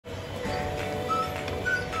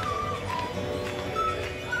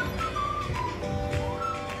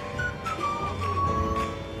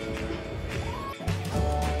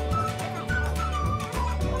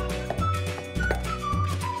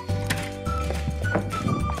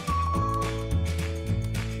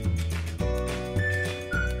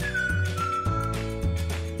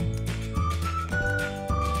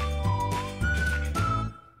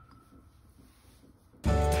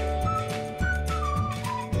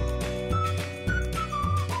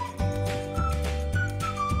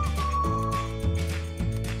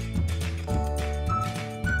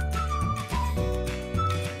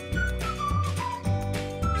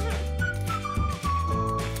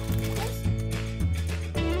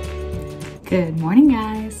Good morning,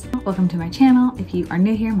 guys. Welcome to my channel. If you are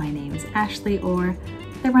new here, my name is Ashley, or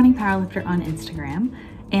the Running Powerlifter on Instagram,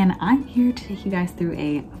 and I'm here to take you guys through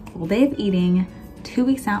a full day of eating 2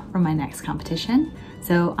 weeks out from my next competition.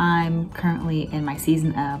 So I'm currently in my season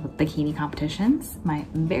of bikini competitions, my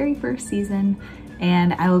very first season,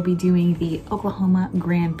 and I will be doing the Oklahoma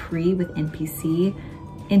Grand Prix with NPC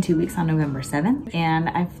in 2 weeks on November 7th. And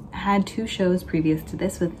I've had 2 shows previous to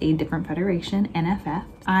this with a different federation, NFF.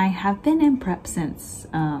 I have been in prep since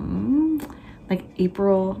like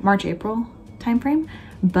March, April timeframe,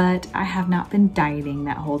 but I have not been dieting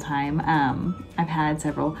that whole time. I've had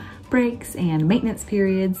several breaks and maintenance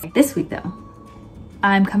periods. This week though,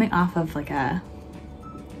 I'm coming off of like a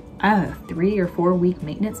 3 or 4 week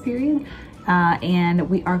maintenance period, and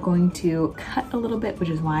we are going to cut a little bit, which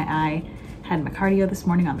is why I had my cardio this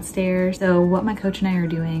morning on the stairs. So what my coach and I are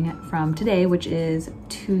doing from today, which is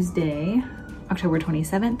Tuesday, October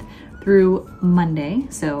 27th through Monday,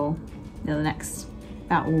 so the next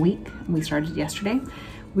about week, we started yesterday,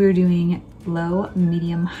 we're doing low,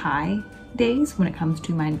 medium, high days when it comes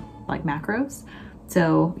to my macros.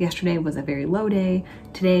 So yesterday was a very low day,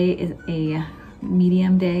 today is a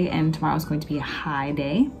medium day, and tomorrow is going to be a high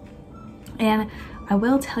day. And I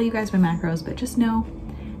will tell you guys my macros, but just know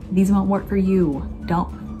these won't work for you.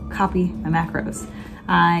 Don't copy my macros.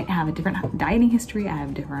 I have a different dieting history. I have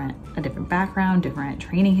a different background, different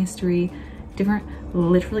training history, different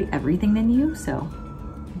literally everything than you. So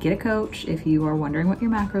get a coach if you are wondering what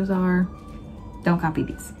your macros are. Don't copy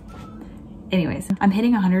these. Anyways, I'm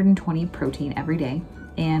hitting 120 protein every day,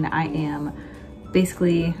 and I am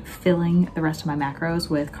basically filling the rest of my macros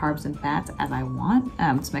with carbs and fats as I want.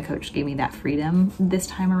 So my coach gave me that freedom this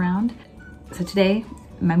time around. So today,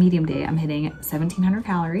 my medium day, I'm hitting 1700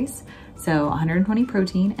 calories, so 120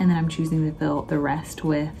 protein, and then I'm choosing to fill the rest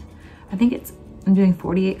with, I'm doing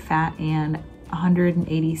 48 fat and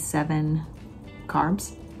 187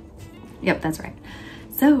 carbs. Yep, that's right.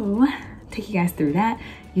 So take you guys through that.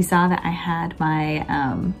 You saw that I had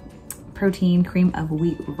my protein cream of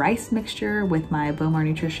wheat rice mixture with my Bowmar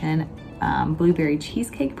Nutrition blueberry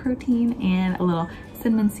cheesecake protein and a little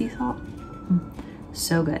cinnamon sea salt.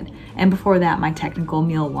 So good. And before that, my technical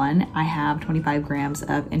meal 1, I have 25 grams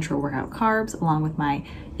of intra-workout carbs along with my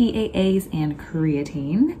EAAs and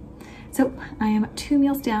creatine. So I am 2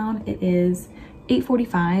 meals down. It is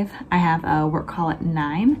 8:45. I have a work call at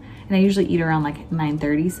 9, and I usually eat around like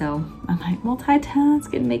 9:30. So I'm like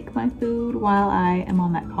multitask and make my food while I am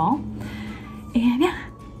on that call. And yeah,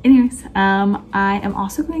 anyways, I am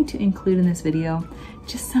also going to include in this video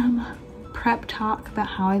just some prep talk about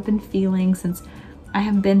how I've been feeling since I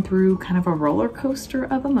have been through kind of a roller coaster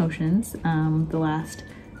of emotions the last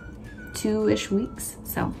 2-ish weeks.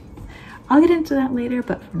 So I'll get into that later,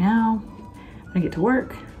 but for now, I'm gonna get to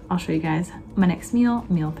work. I'll show you guys my next meal,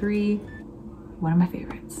 meal 3, one of my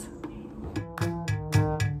favorites.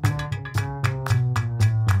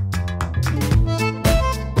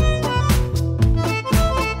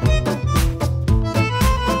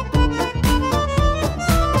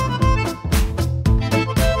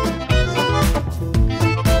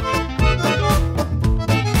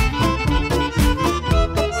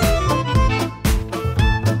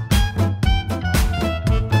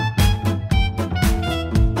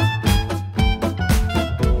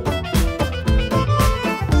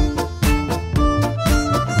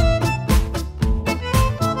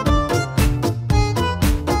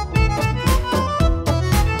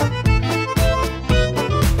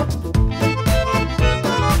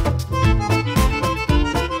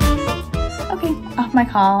 My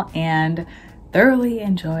call and thoroughly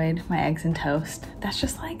enjoyed my eggs and toast. That's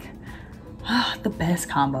just like the best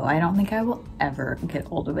combo. I don't think I will ever get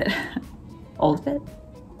old of it. Old of it?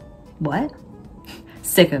 What?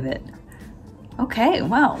 Sick of it. Okay,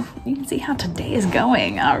 well, you can see how today is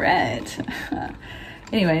going. All right.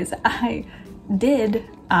 Anyways, I did,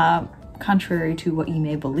 contrary to what you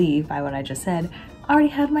may believe by what I just said, already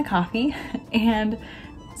had my coffee, and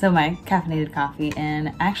so my caffeinated coffee, and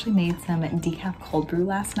I actually made some decaf cold brew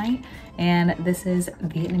last night, and this is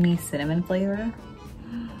Vietnamese cinnamon flavor.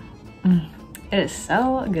 It is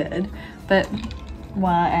so good. But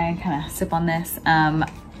while I kind of sip on this, I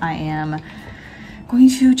am going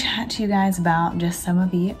to chat to you guys about just some of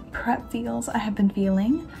the prep feels I have been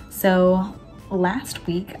feeling. So last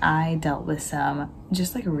week I dealt with some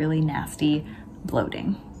just like really nasty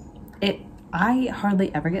bloating. I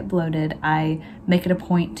hardly ever get bloated. I make it a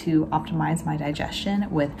point to optimize my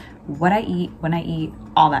digestion with what I eat, when I eat,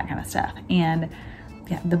 all that kind of stuff. And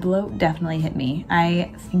yeah, the bloat definitely hit me.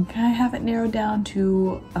 I think I have it narrowed down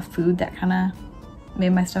to a food that kind of made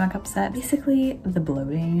my stomach upset. Basically the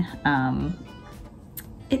bloating,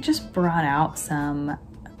 it just brought out some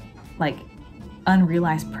like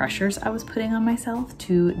unrealized pressures I was putting on myself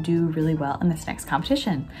to do really well in this next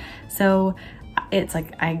competition. So it's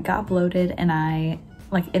like I got bloated and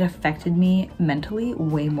it affected me mentally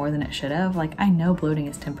way more than it should have. Like, I know bloating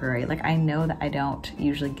is temporary. Like, I know that I don't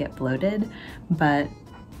usually get bloated, but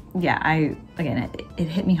yeah, it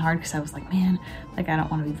hit me hard because I was like, man, like I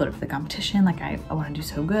don't want to be bloated for the competition. Like I want to do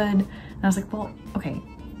so good. And I was like, well, okay,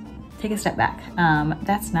 take a step back.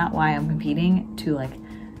 That's not why I'm competing to like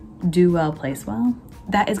do well, place well.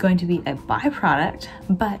 That is going to be a byproduct,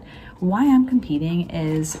 but why I'm competing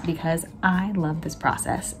is because I love this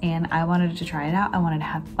process and I wanted to try it out. I wanted to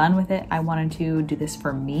have fun with it. I wanted to do this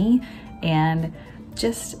for me and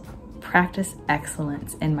just practice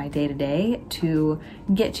excellence in my day-to-day to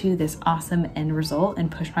get to this awesome end result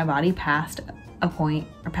and push my body past a point,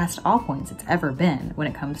 or past all points it's ever been when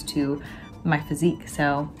it comes to my physique.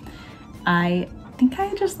 So I think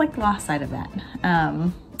I just like lost sight of that.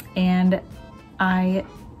 And I,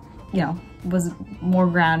 was more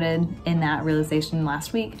grounded in that realization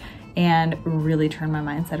last week and really turned my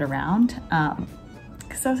mindset around.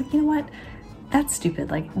 Cause I was like, you know what? That's stupid.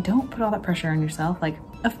 Like, don't put all that pressure on yourself. Like,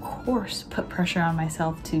 of course, put pressure on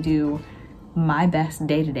myself to do my best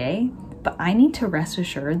day to day, but I need to rest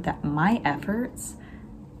assured that my efforts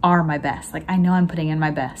are my best. Like, I know I'm putting in my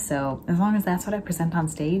best. So as long as that's what I present on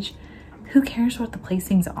stage, who cares what the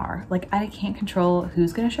placings are? Like, I can't control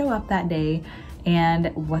who's gonna show up that day and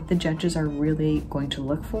what the judges are really going to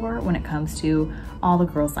look for when it comes to all the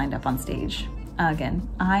girls lined up on stage. Again,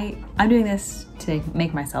 I'm doing this to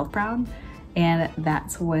make myself proud, and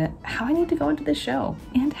that's how I need to go into this show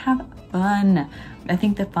and have fun. I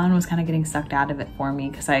think the fun was kind of getting sucked out of it for me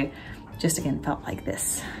because I just, again, felt like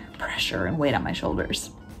this pressure and weight on my shoulders.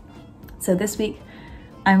 So this week,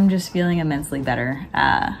 I'm just feeling immensely better,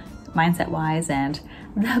 mindset-wise, and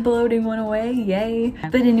the bloating went away, yay.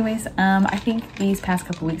 But anyways, I think these past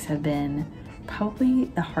couple weeks have been probably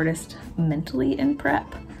the hardest mentally in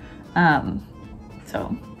prep.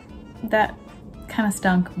 So that kind of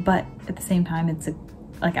stunk, but at the same time,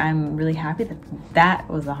 I'm really happy that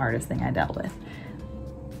was the hardest thing I dealt with.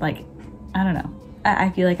 Like, I don't know. I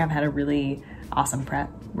feel like I've had a really awesome prep,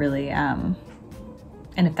 really, and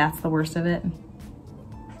if that's the worst of it,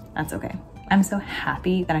 that's okay. I'm so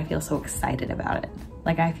happy that I feel so excited about it.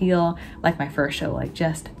 Like, I feel like my first show, like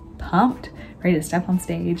just pumped, ready to step on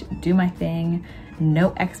stage, do my thing,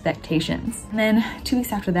 no expectations. And then 2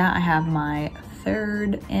 weeks after that, I have my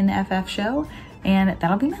third NFF show, and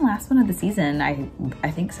that'll be my last one of the season.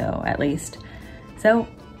 I think so, at least. So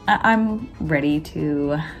I'm ready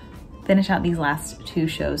to finish out these last 2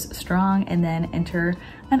 shows strong and then enter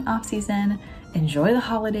an off season, enjoy the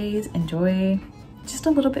holidays, enjoy just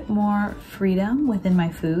a little bit more freedom within my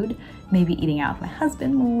food, maybe eating out with my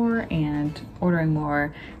husband more and ordering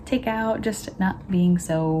more takeout, just not being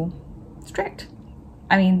so strict.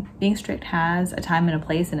 I mean, being strict has a time and a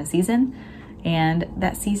place and a season, and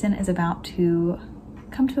that season is about to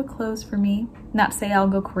come to a close for me. Not to say I'll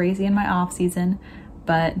go crazy in my off season,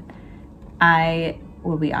 but I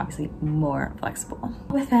will be obviously more flexible.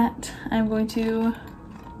 With that, I'm going to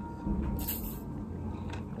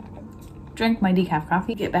drink my decaf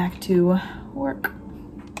coffee, get back to work,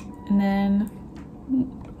 and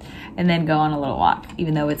then go on a little walk,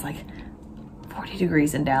 even though it's like 40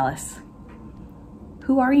 degrees in Dallas.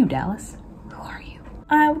 Who are you, Dallas? Who are you?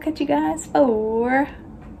 I will catch you guys for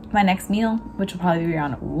my next meal, which will probably be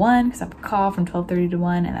around 1 because I have a call from 12:30 to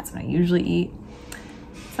 1, and that's when I usually eat.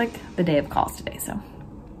 It's like the day of calls today, so.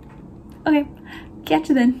 Okay, catch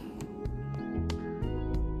you then.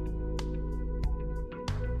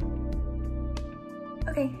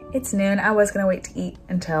 Okay, it's noon. I was gonna wait to eat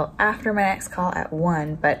until after my next call at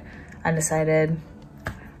 1, but I decided,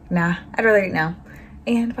 nah, I'd rather eat now.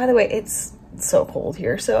 And by the way, it's so cold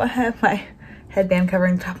here, so I have my headband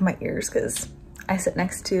covering the top of my ears because I sit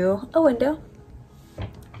next to a window.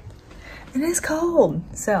 And it's cold,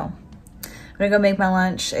 so I'm gonna go make my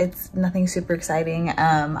lunch. It's nothing super exciting.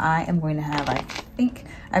 I am going to have, I think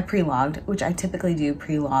I pre-logged, which I typically do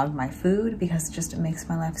pre-log my food because it makes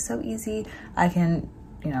my life so easy. I can,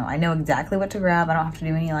 I know exactly what to grab. I don't have to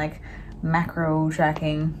do any like macro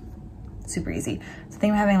tracking. Super easy. So I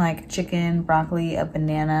think I'm having like chicken, broccoli, a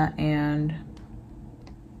banana, and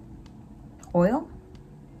oil,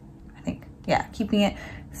 I think. Yeah, keeping it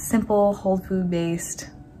simple, whole food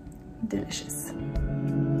based, delicious.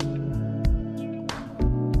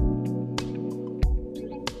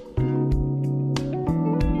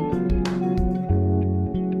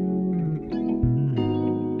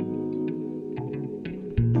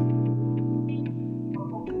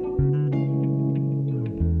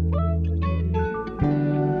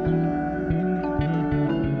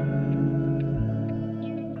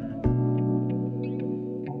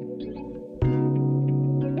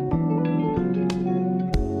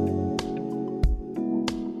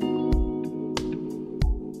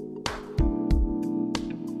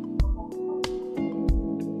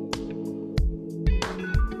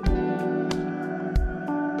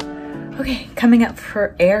 coming up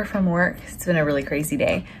for air from work. It's been a really crazy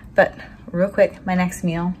day, but real quick, my next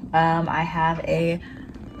meal, I have a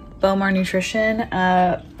Bomar Nutrition,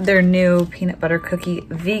 their new peanut butter cookie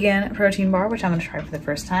vegan protein bar, which I'm gonna try for the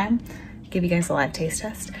first time. Give you guys a live taste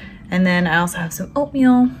test. And then I also have some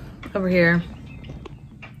oatmeal over here.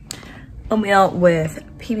 Oatmeal with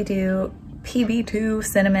PB2,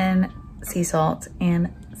 cinnamon, sea salt,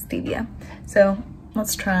 and stevia. So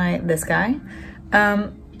let's try this guy.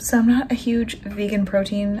 So I'm not a huge vegan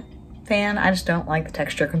protein fan. I just don't like the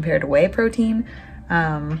texture compared to whey protein.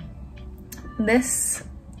 This,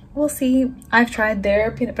 we'll see. I've tried their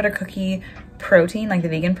peanut butter cookie protein, like the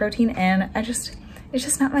vegan protein, and it's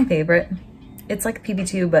just not my favorite. It's like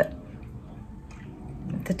PB2, but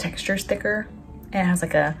the texture's thicker and it has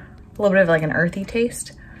like a little bit of like an earthy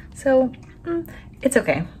taste. So it's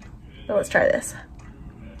okay, but let's try this.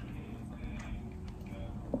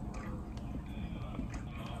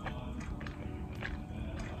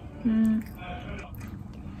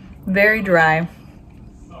 Very dry,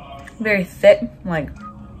 very thick. Like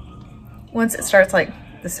once it starts, like,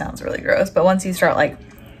 this sounds really gross, but once you start like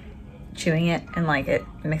chewing it and like it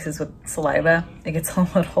mixes with saliva, it gets a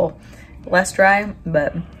little less dry.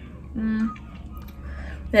 But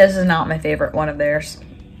this is not my favorite one of theirs,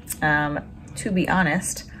 to be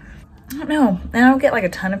honest. I don't know, and I don't get like a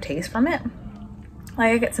ton of taste from it.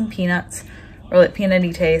 Like I get some peanuts or like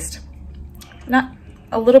peanutty taste, not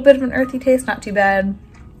a little bit of an earthy taste, not too bad.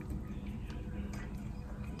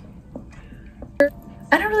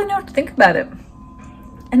 I don't really know what to think about it.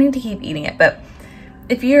 I need to keep eating it, but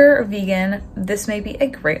if you're a vegan, this may be a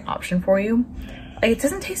great option for you. Like, it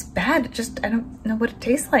doesn't taste bad, it just, I don't know what it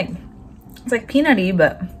tastes like. It's like peanutty,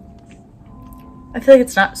 but I feel like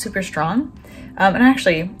it's not super strong. And I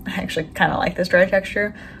actually kind of like this dry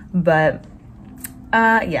texture, but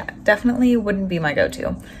yeah, definitely wouldn't be my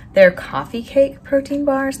go-to. Their coffee cake protein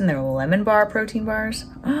bars and their lemon bar protein bars.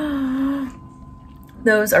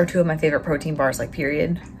 Those are two of my favorite protein bars, like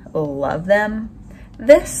period. Love them.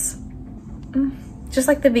 This, just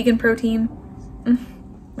like the vegan protein,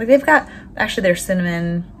 like they've got, actually their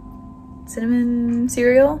cinnamon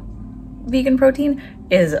cereal vegan protein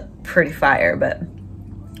is pretty fire, but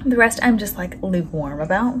the rest I'm just like lukewarm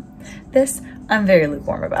about. This I'm very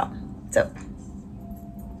lukewarm about. So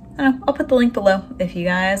I don't know, I'll put the link below if you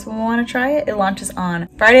guys want to try it. It launches on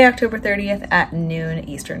Friday, October 30th at noon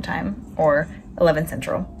Eastern time, or 11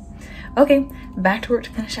 Central. Okay, back to work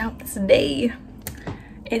to finish out this day.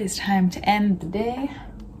 It is time to end the day.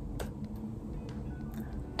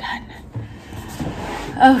 Done.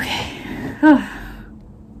 Okay.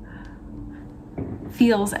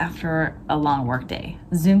 Feels after a long work day.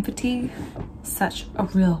 Zoom fatigue, such a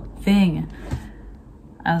real thing.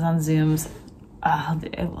 I was on Zooms all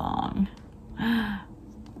day long.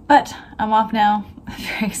 But I'm off now. I'm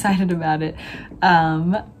very excited about it.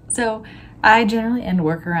 So I generally end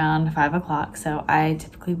work around 5 o'clock. So I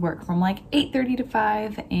typically work from like 8:30 to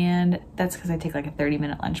 5, and that's because I take like a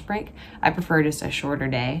 30-minute lunch break. I prefer just a shorter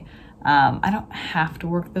day. I don't have to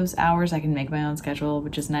work those hours. I can make my own schedule,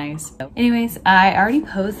 which is nice. So anyways, I already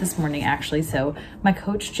posed this morning actually. So my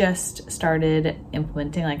coach just started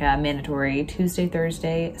implementing like a mandatory Tuesday,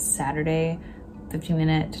 Thursday, Saturday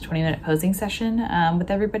 15-minute to 20-minute posing session with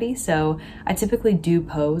everybody. So I typically do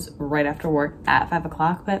pose right after work at 5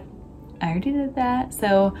 o'clock, but I already did that.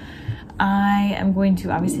 So I am going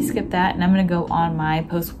to obviously skip that, and I'm gonna go on my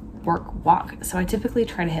post-work walk. So I typically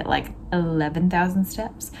try to hit like 11,000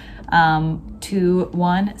 steps to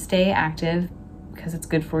 1, stay active because it's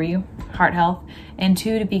good for you, heart health, and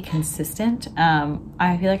 2, to be consistent.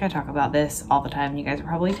 I feel like I talk about this all the time and you guys are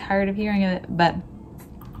probably tired of hearing it, but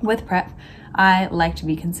with prep, I like to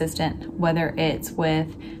be consistent, whether it's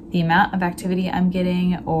with the amount of activity I'm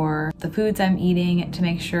getting or the foods I'm eating, to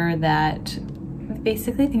make sure that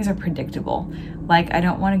basically things are predictable. Like I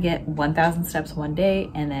don't want to get 1,000 steps one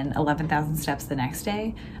day and then 11,000 steps the next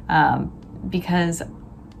day, because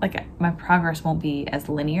like my progress won't be as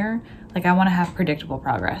linear. Like I want to have predictable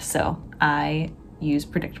progress. So I use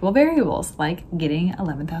predictable variables like getting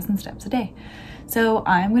 11,000 steps a day. So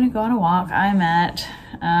I'm going to go on a walk. I'm at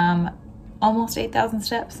almost 8,000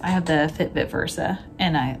 steps. I have the Fitbit Versa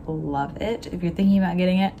and I love it. If you're thinking about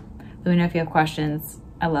getting it, let me know if you have questions.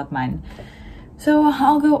 I love mine. So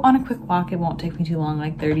I'll go on a quick walk. It won't take me too long,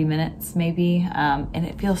 like 30 minutes maybe. And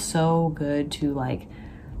it feels so good to like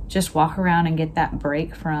just walk around and get that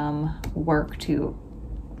break from work to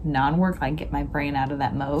non-work, like get my brain out of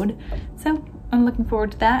that mode. So I'm looking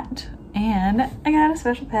forward to that. And I got a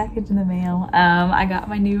special package in the mail. I got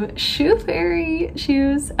my new Shoe Fairy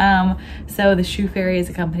shoes. So the Shoe Fairy is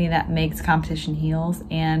a company that makes competition heels,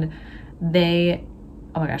 and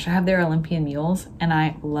Oh my gosh, I have their Olympian mules and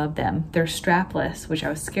I love them. They're strapless, which I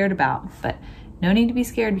was scared about, but no need to be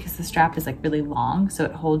scared because the strap is like really long, so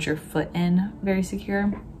it holds your foot in very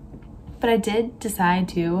secure. But I did decide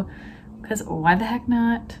to, because why the heck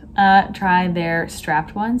not, try their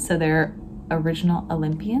strapped ones. So they're original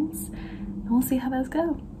Olympians, and we'll see how those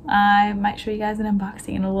go. I might show you guys an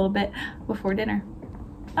unboxing in a little bit before dinner.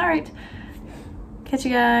 All right, catch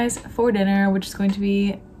you guys for dinner, which is going to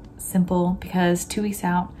be simple because 2 weeks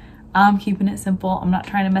out, I'm keeping it simple. I'm not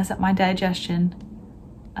trying to mess up my digestion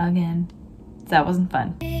again. That wasn't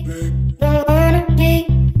fun.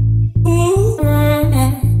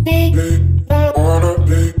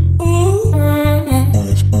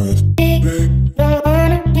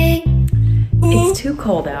 It's too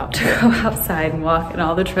cold out to go outside and walk, and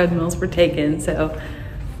all the treadmills were taken, so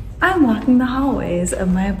I'm walking the hallways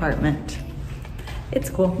of my apartment. It's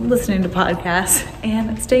cool. I'm listening to podcasts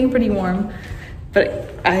and it's staying pretty warm, but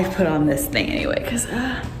I put on this thing anyway because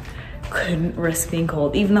couldn't risk being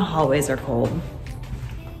cold. Even the hallways are cold.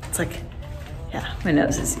 It's like, yeah, my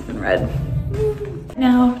nose is even red.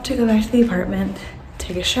 Now to go back to the apartment,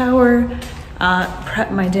 take a shower,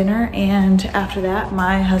 prep my dinner, and after that,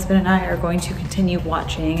 my husband and I are going to continue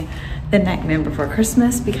watching The Nightmare Before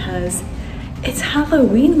Christmas because it's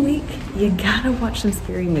Halloween week. You gotta watch some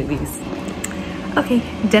scary movies. Okay,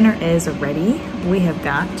 dinner is ready. We have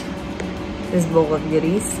got this bowl of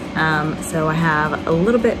goodies. So I have a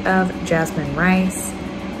little bit of jasmine rice,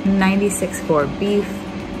 96 core beef,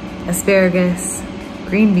 asparagus,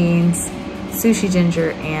 green beans, sushi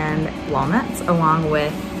ginger, and walnuts, along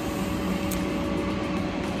with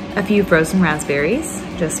a few frozen raspberries,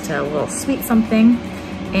 just a little sweet something.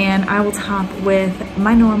 And I will top with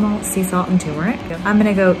my normal sea salt and turmeric. I'm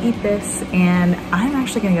gonna go eat this, and I'm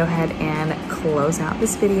actually gonna go ahead and close out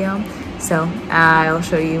this video. So I'll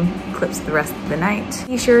show you clips of the rest of the night.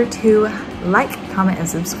 Be sure to like, comment, and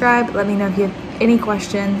subscribe. Let me know if you have any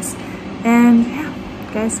questions. And yeah,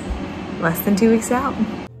 guys, less than 2 weeks out.